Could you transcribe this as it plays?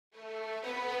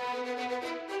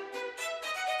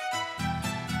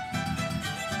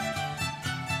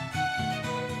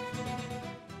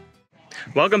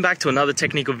Welcome back to another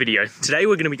technical video. Today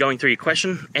we're going to be going through your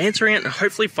question, answering it, and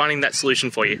hopefully finding that solution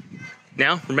for you.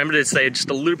 Now, remember to stay just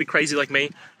a little bit crazy like me,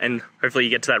 and hopefully you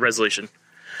get to that resolution.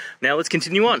 Now let's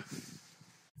continue on.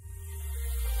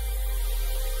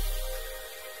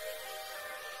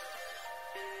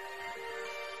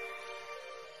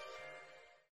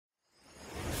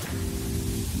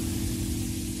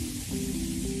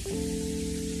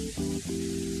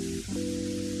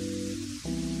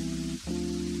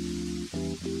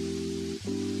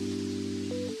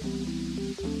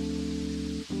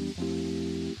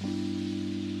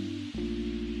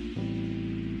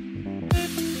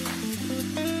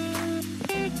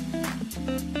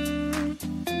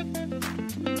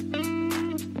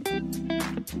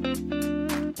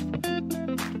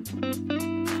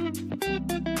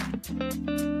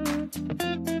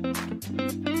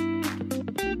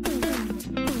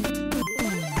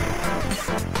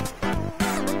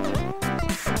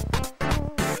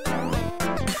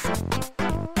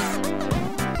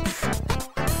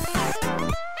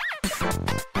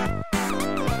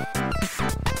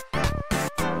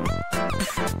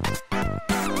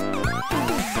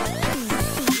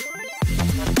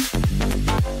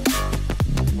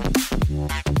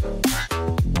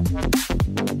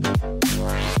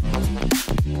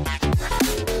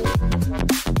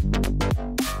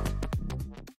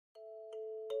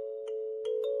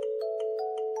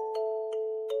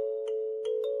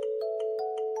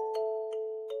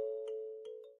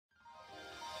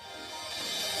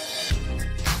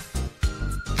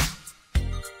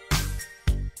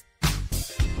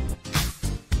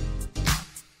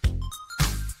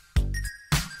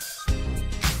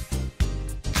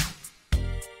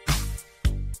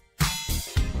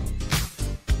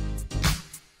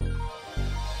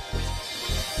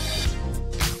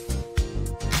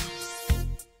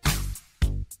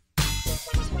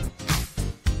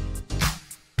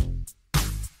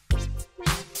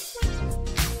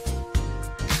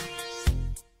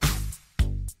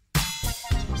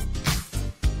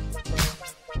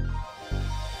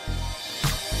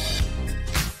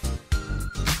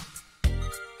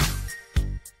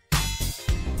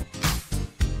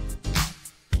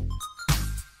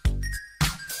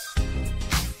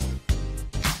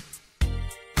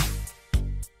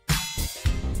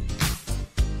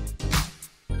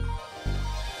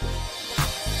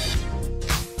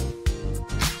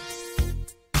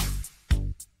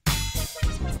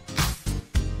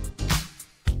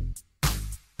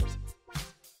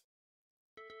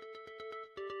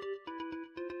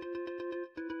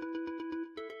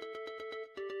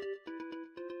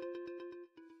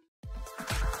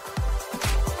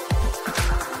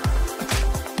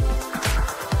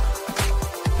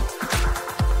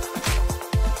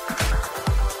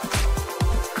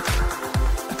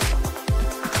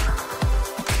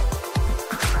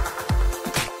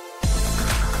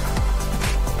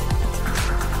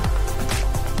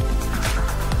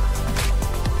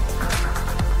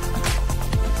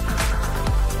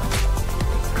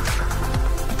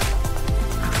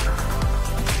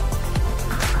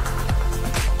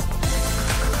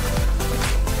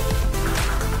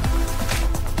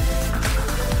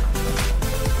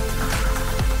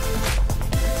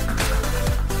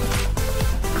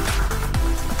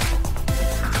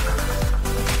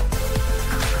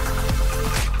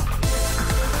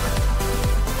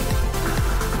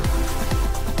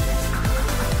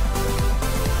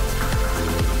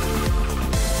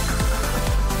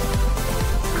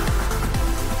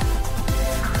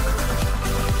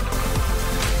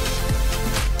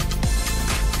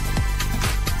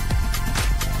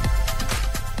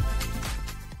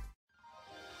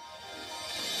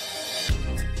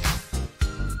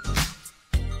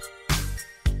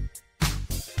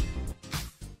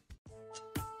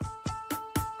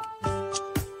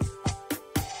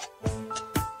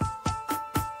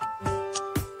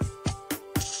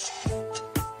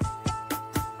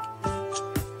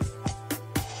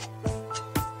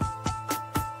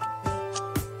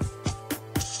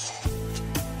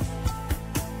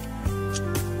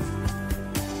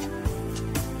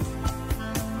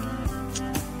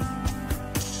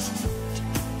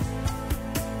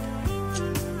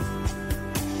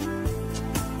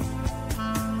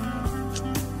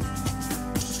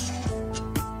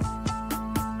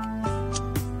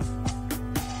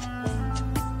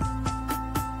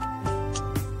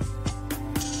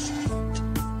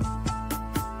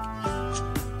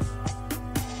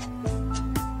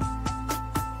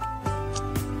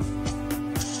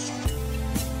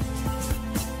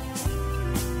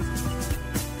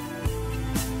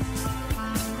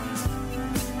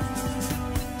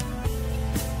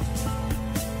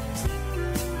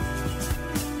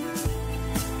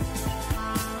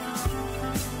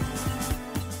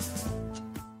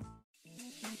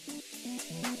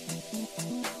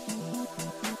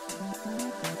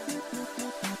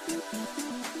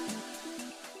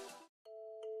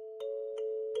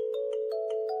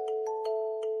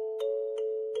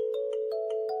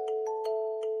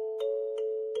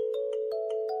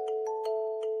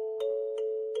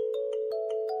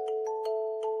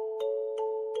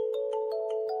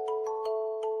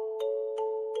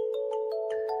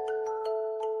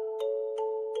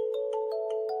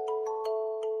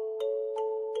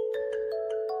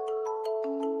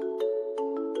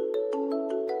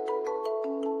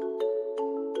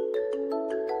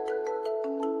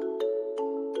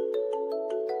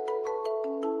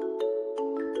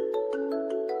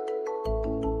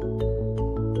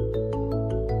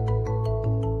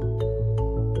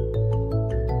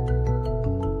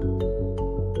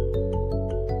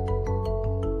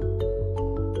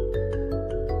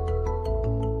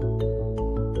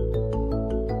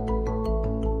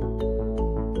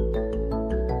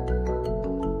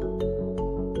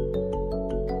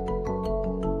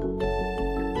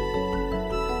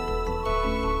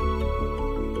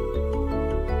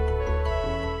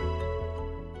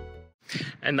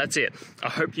 And that's it. I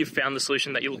hope you found the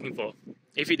solution that you're looking for.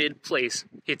 If you did, please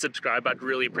hit subscribe. I'd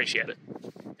really appreciate it.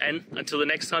 And until the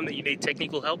next time that you need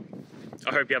technical help,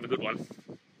 I hope you have a good one.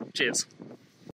 Cheers.